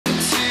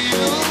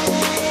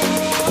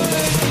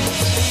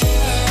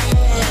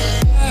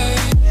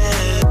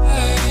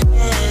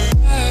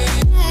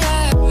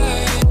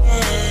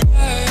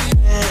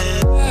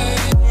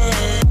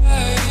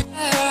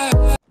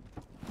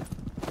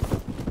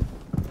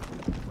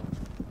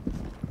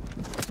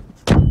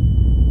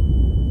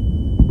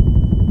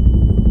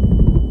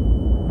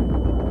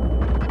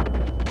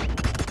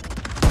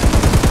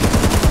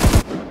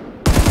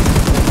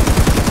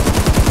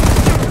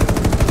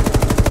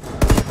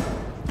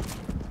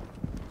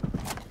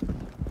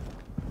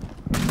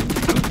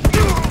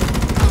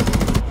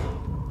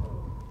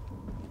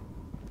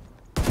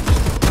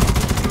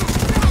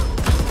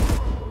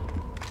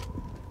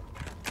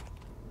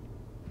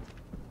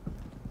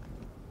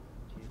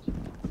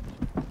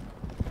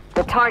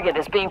The target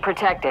is being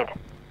protected.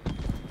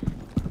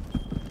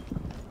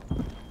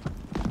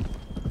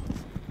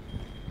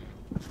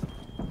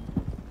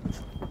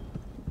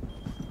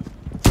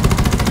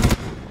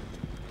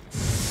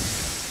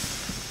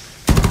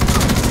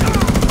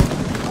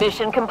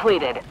 Mission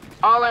completed.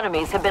 All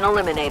enemies have been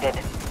eliminated.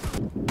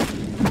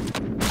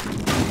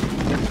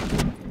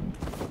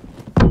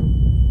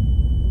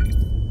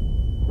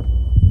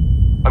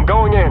 I'm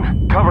going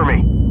in. Cover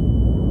me.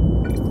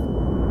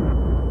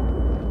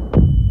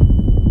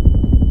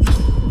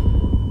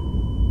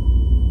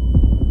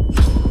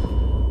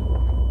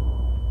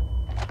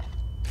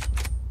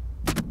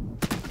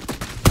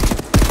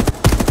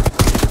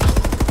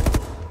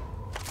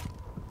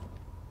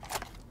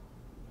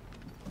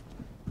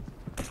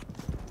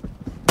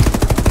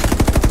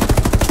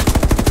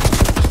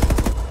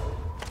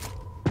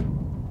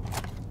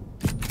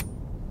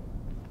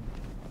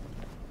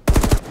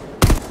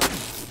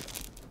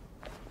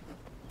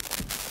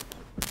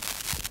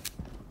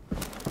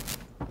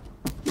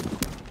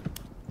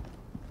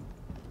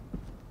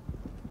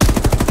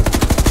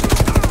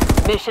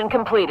 Mission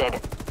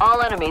completed.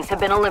 All enemies have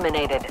been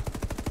eliminated.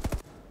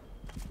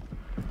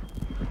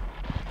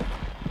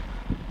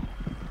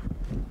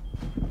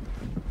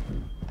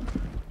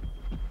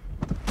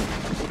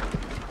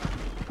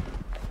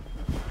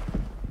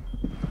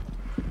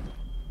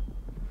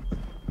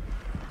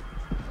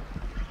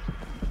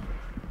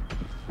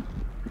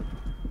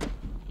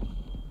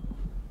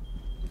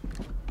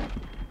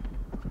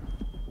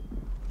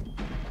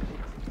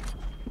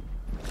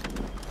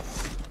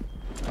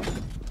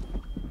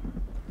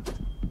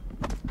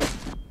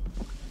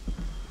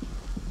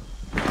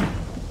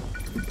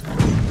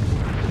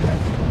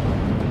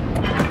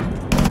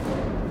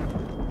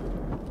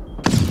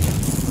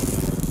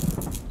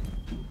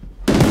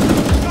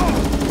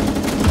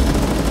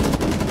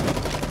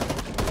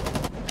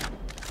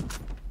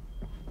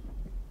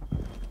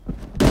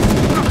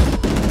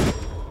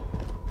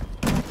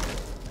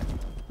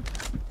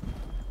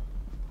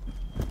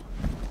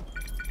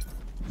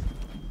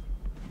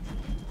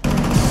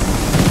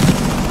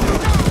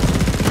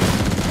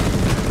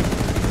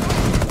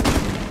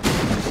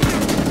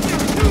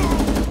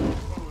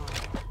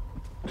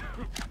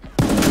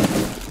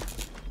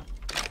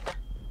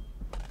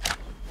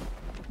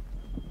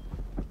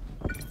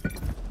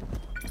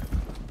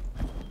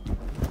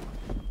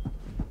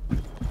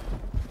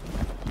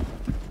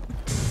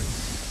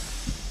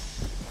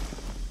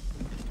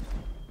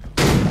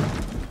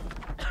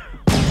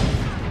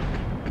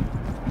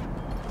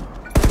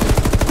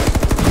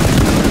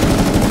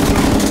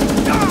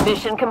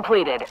 Mission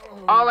completed.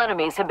 All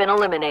enemies have been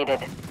eliminated.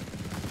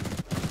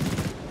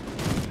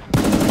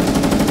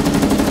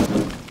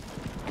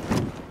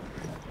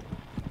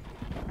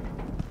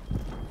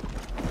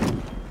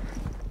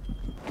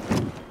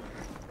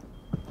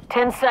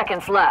 Ten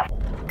seconds left.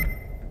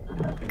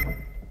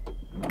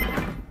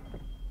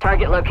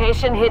 Target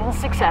location hidden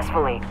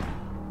successfully.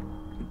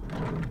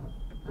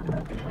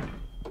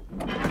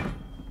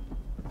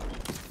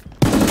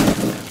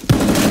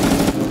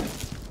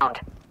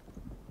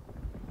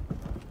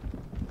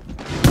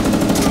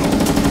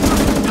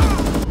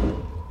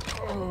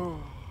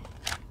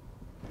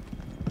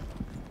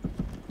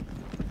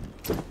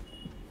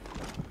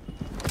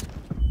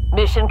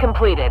 Mission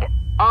completed.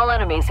 All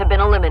enemies have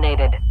been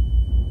eliminated.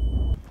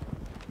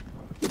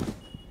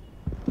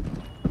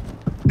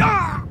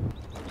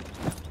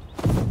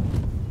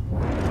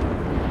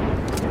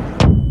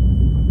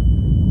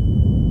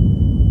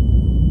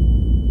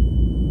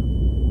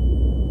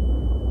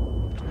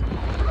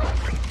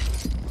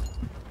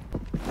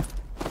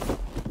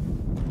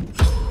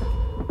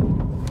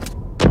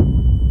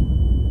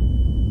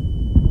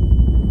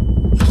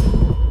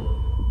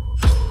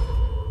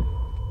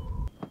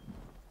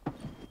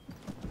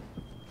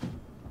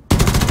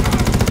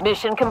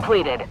 Mission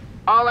completed.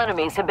 All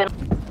enemies have been...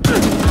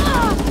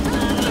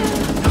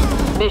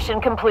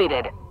 Mission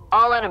completed.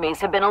 All enemies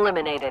have been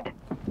eliminated.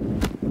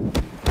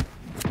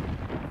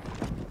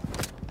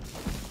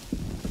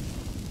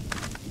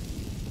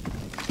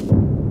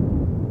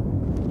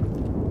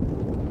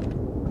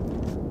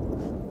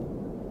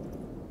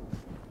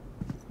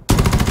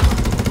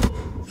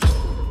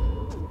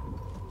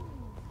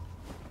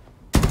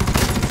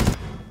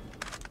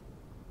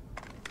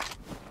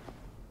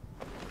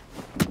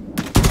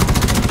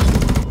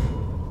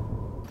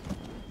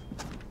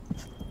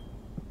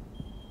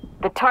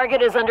 The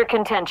target is under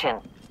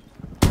contention.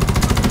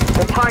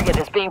 The target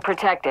is being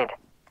protected.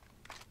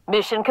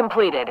 Mission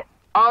completed.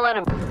 All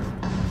enemies...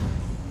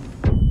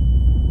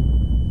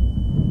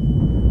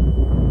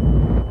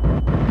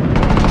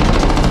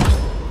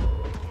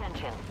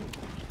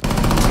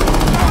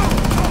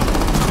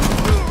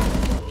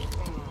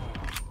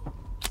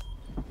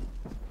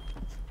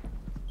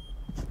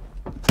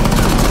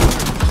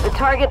 The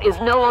target is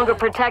no longer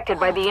protected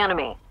by the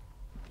enemy.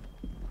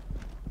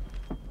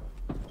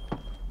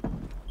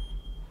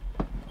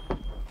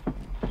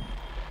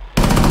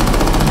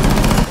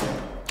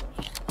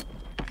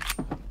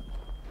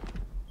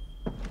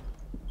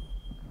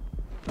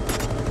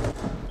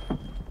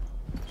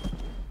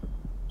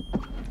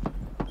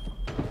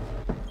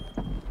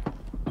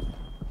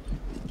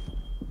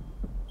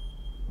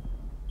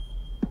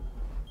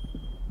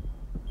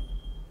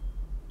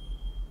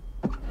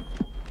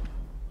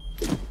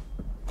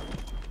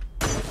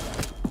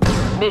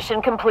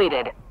 Mission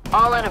completed.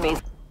 All enemies.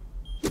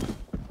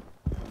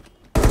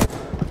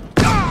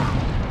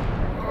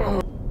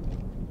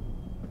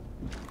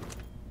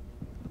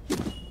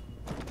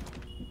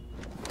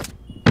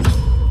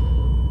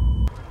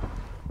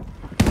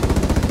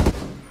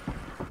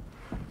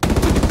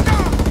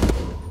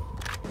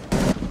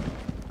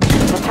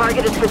 The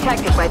target is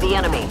protected by the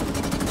enemy.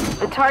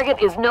 The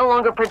target is no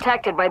longer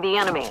protected by the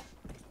enemy.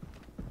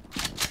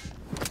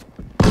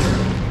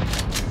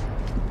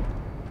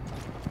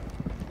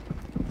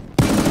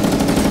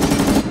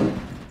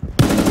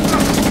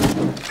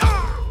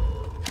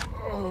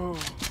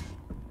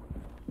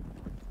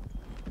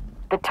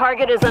 The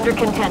target is under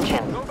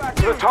contention. Go back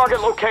to the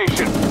target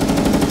location.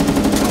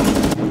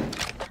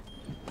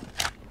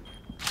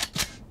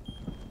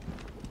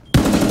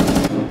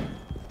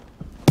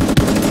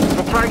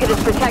 The target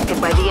is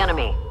protected by the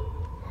enemy.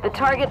 The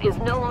target is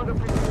no longer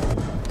protected.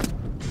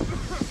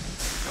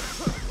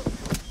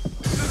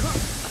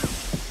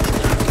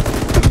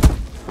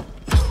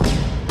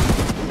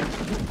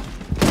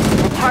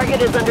 The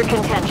target is under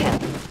contention.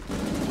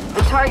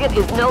 The target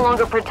is no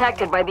longer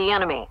protected by the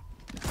enemy.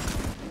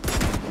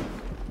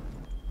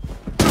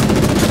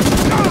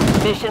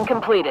 Mission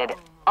completed.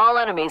 All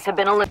enemies have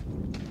been eliminated.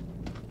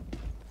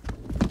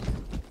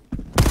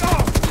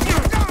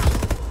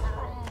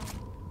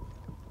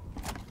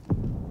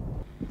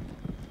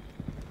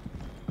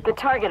 The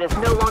target is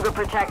no longer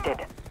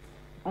protected.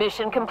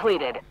 Mission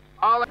completed.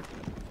 All...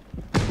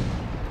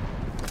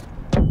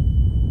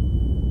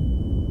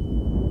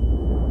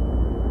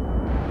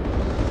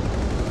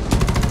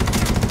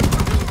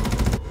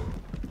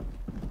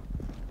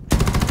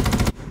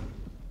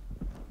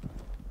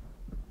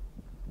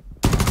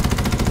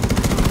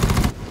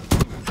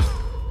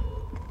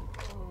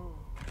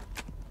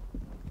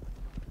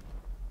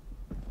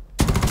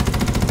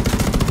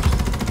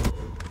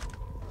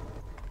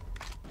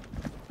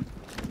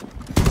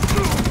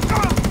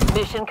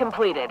 Mission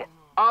completed.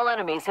 All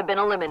enemies have been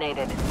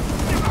eliminated.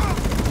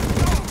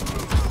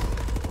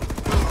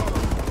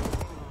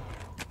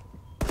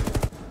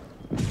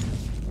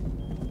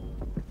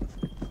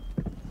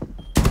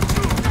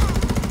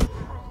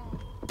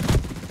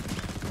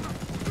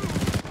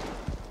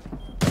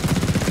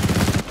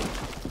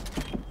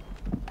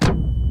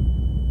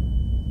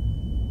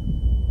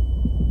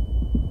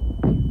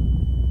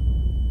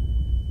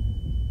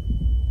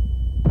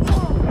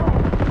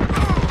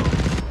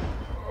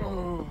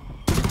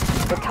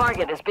 The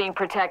target is being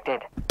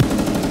protected.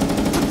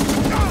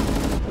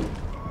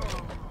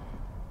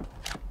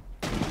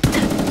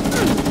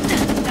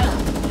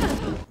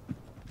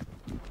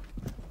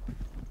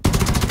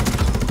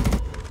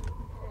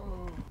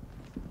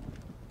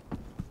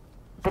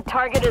 The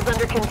target is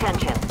under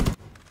contention.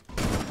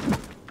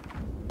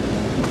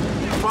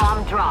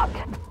 Bomb dropped.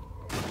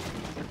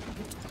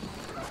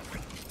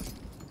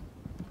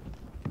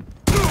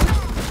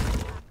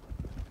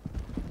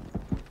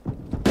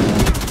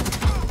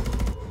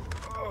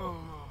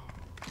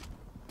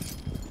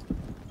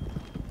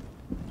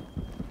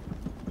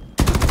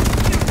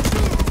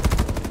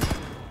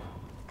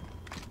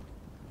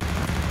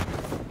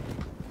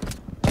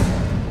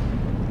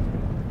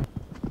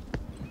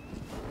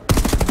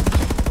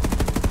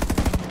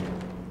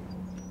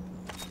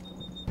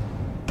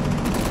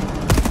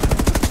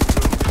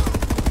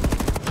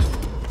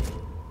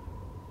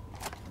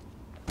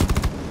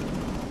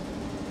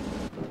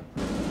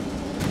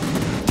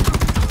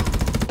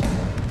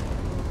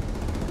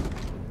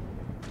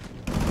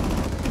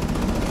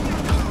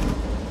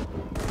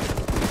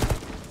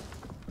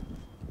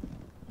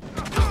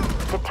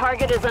 The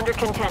target is under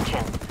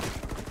contention.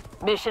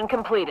 Mission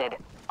completed.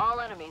 All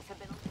enemies have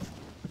been...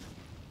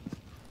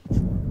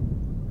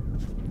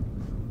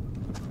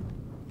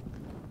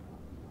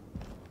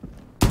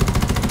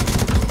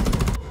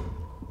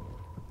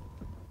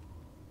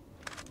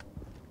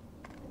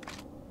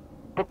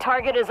 The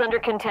target is under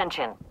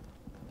contention.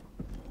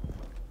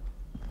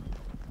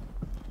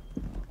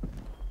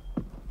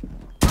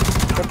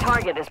 The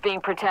target is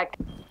being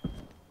protected.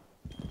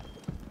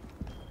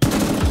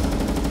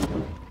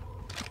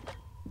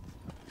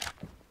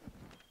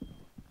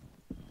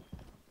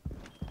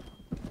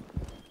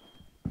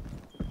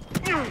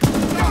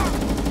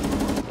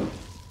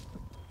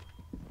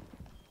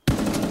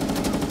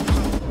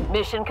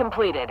 Mission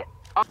completed.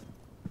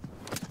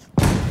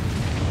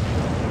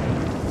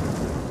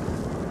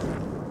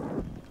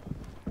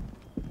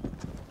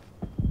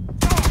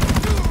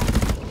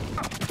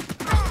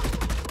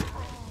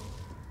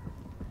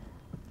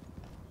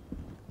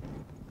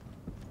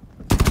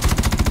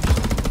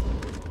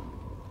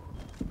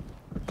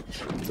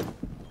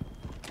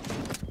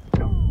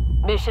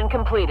 Mission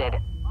completed.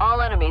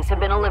 All enemies have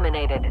been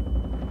eliminated.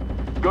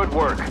 Good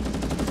work.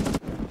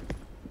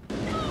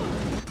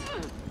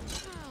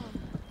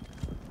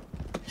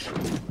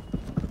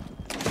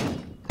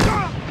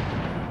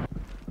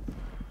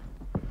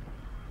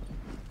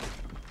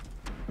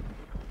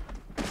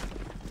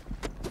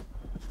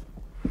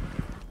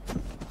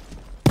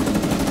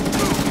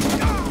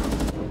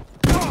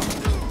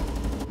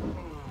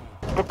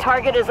 The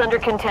target is under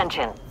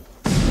contention.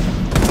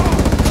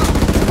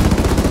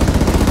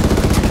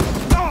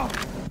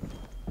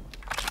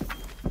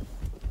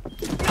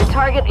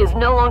 target is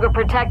no longer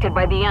protected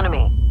by the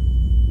enemy.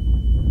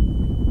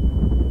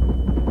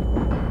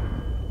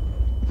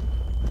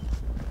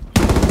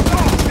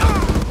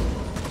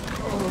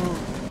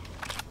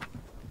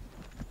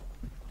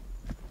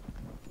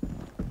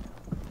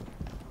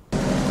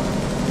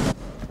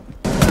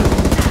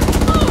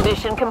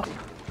 Mission complete.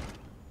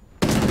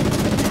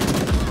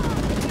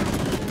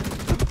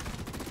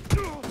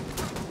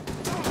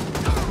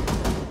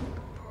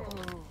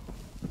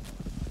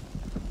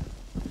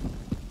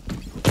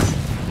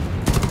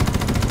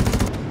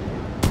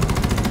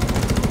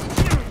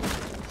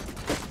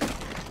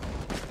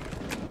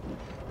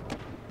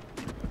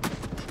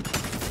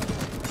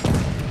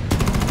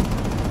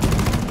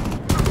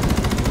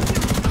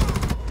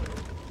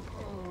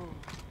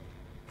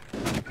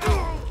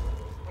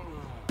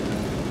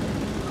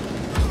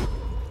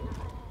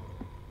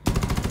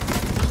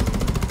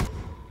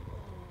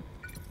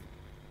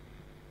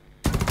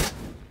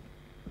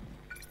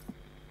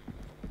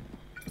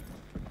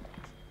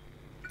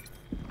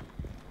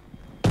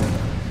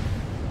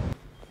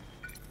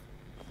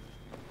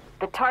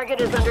 The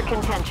target is under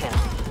contention.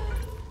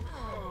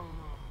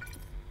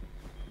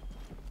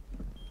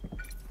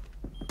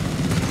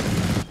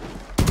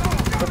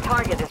 The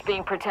target is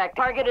being protected.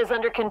 Target is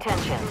under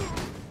contention.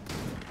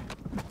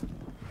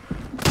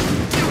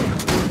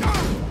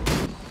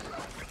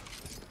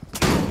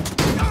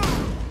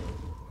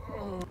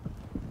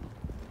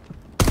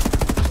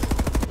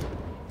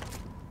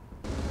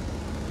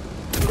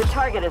 The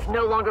target is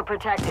no longer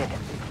protected.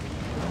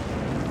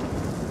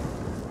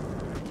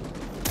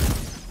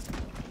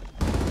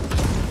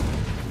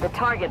 The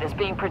target is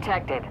being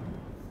protected.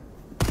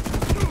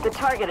 The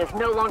target is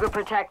no longer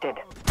protected.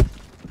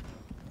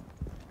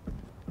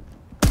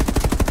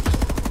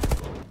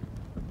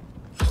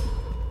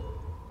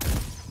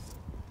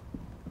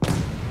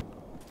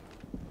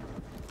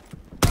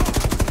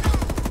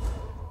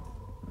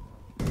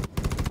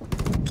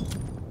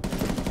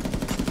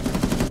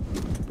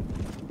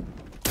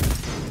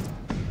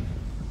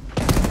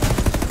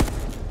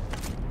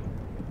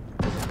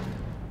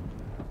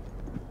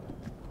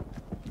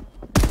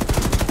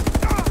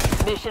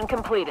 Mission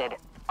completed.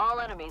 All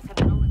enemies have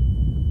been eliminated.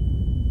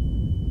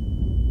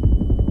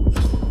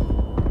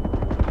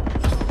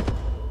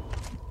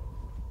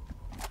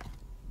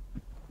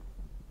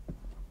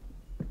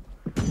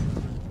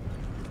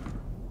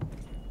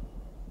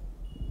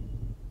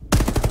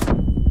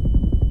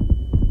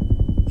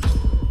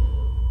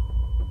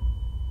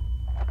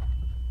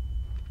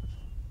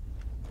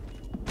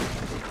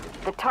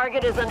 The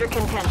target is under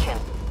contention.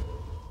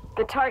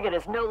 The target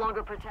is no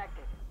longer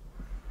protected.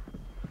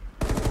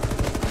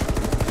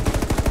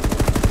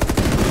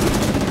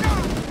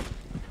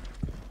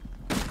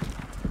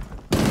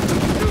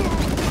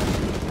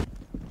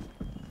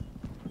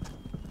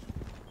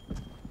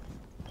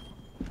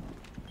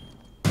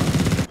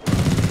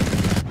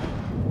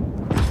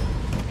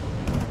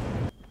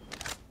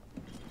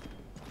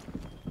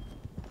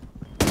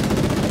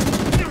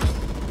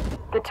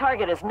 The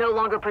target is no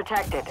longer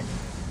protected.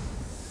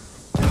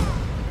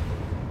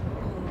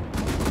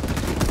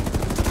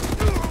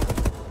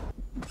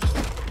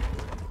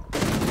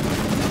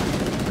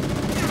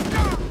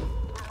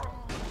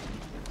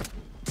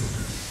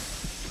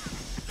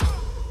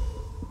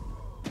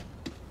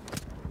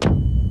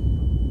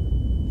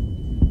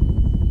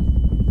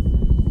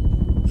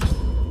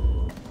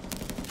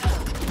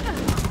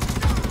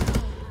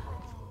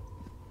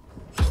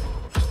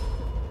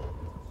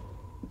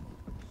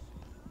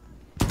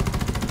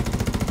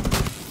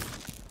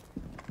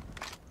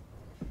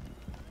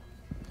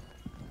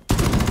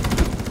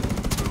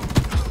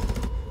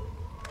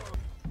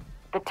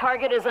 The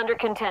target is under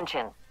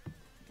contention.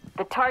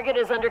 The target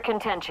is under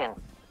contention.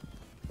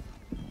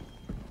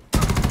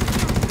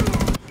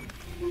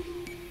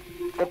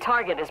 The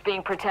target is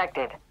being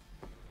protected.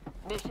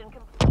 Mission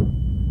complete.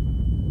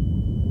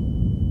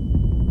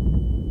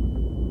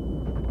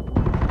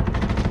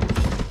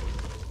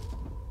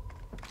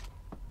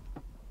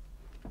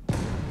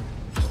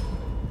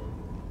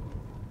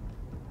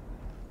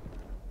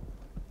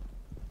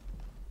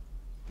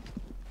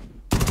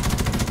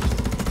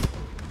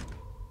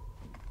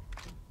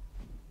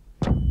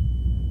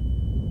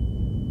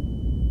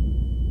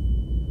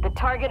 The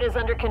target is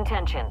under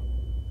contention.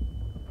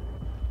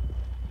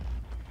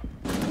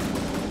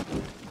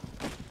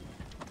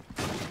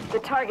 The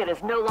target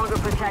is no longer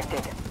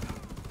protected.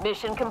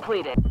 Mission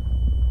completed.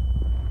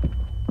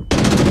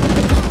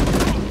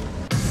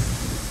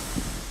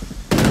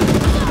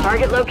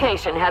 Target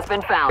location has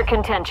been found.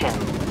 Contention.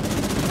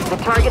 The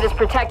target is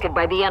protected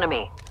by the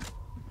enemy.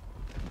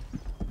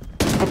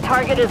 The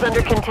target is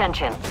under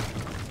contention.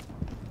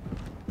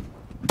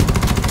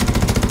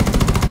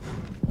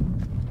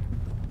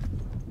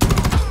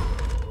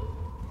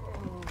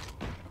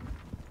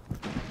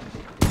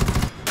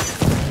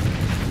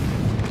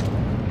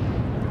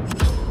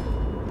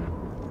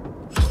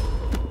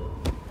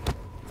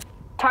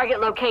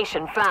 Target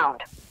location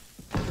found.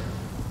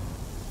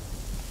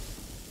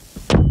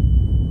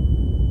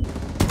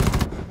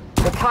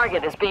 The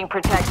target is being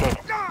protected.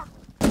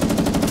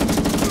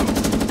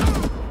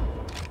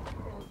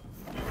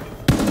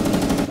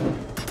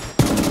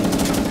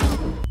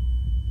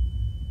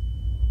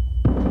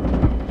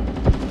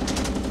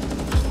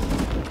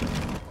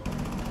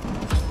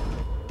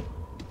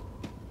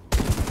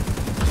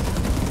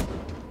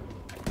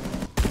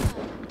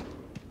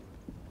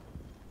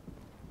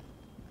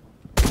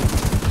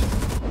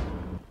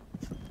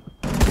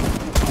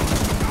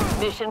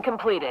 Mission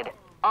completed.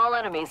 All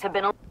enemies have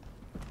been eliminated.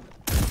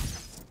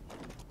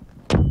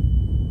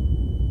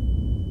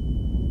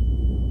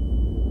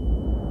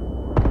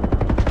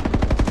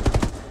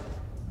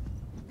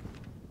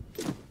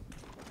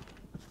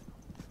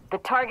 The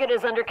target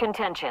is under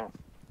contention.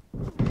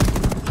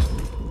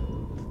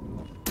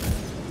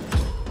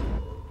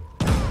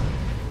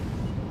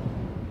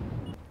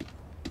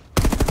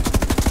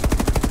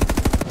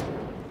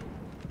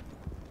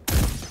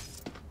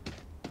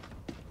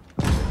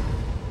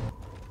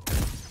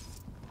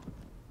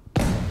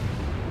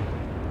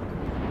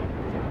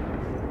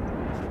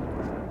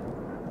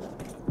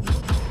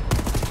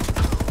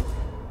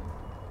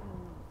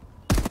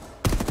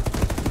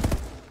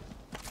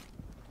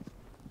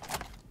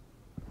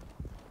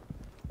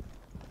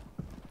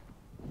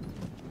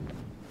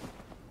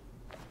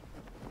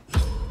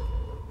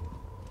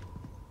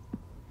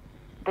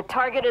 The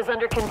target is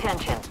under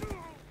contention.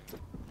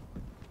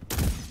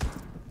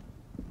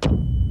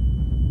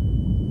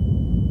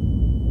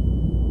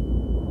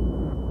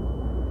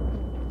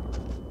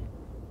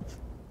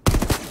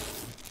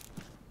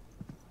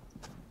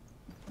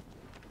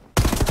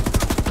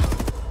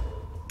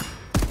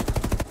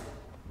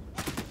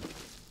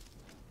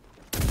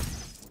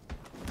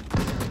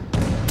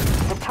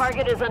 The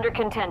target is under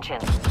contention.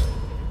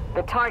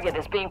 The target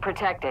is being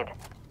protected.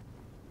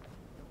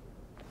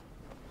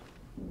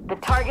 The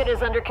target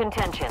is under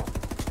contention.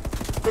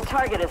 The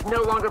target is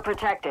no longer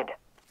protected.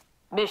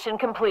 Mission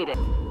completed.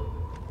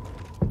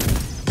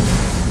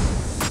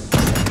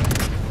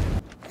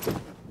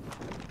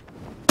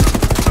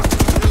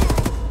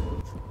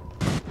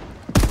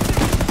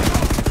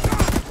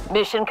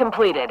 Mission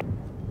completed.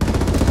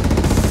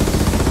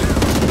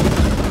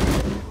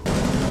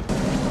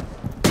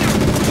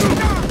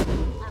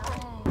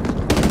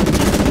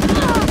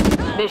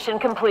 Mission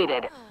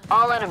completed.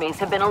 All enemies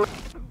have been eliminated.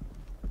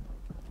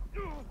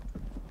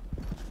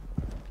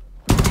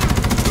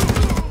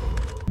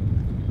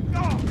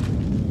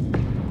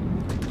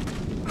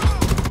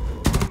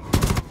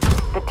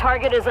 The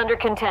target is under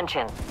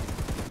contention.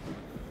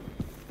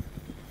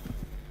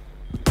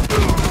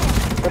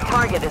 The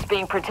target is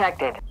being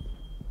protected.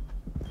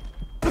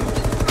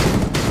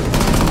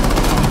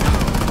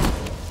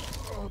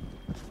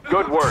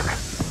 Good work.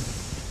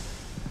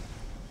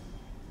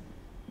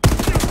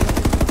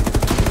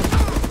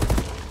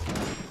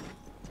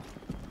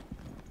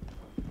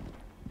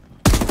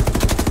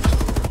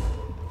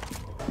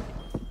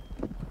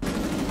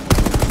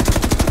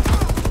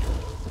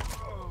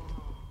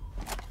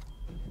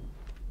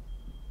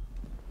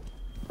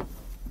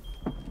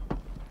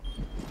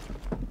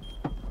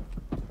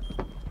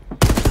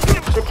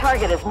 The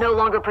target is no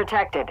longer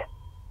protected.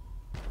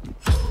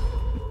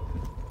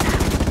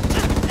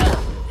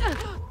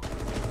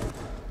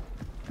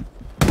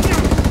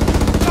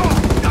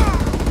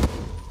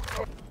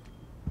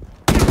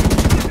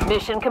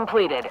 Mission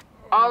completed.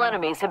 All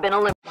enemies have been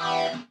eliminated.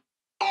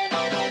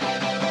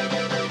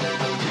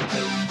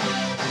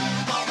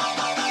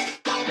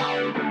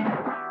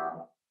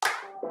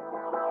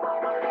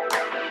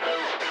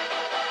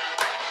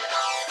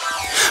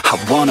 I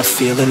wanna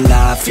feel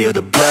alive, feel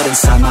the blood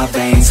inside my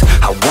veins.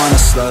 I wanna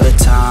slow the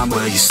time,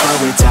 will you slow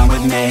it down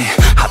with me?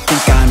 I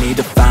think I need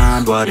to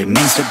find what it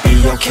means to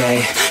be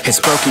okay. It's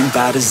broken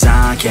by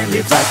design, can't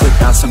live life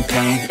without some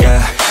pain,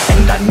 yeah.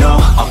 And I know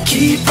I'll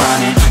keep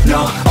running,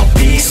 no, I'll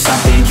be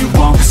something you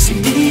won't see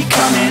me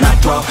coming. I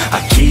grow,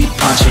 I keep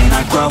punching,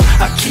 I grow,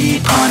 I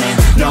keep hunting.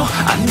 No,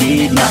 I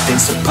need nothing,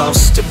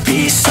 supposed to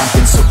be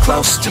something so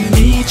close to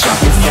me.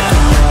 Jumping out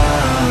of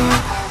love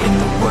in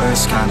the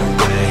worst kind of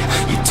way.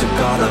 You took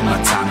all of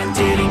my time and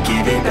didn't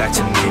give it back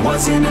to me.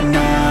 Wasn't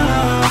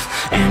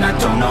enough, and I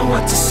don't know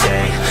what to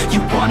say.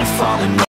 You wanna fall in love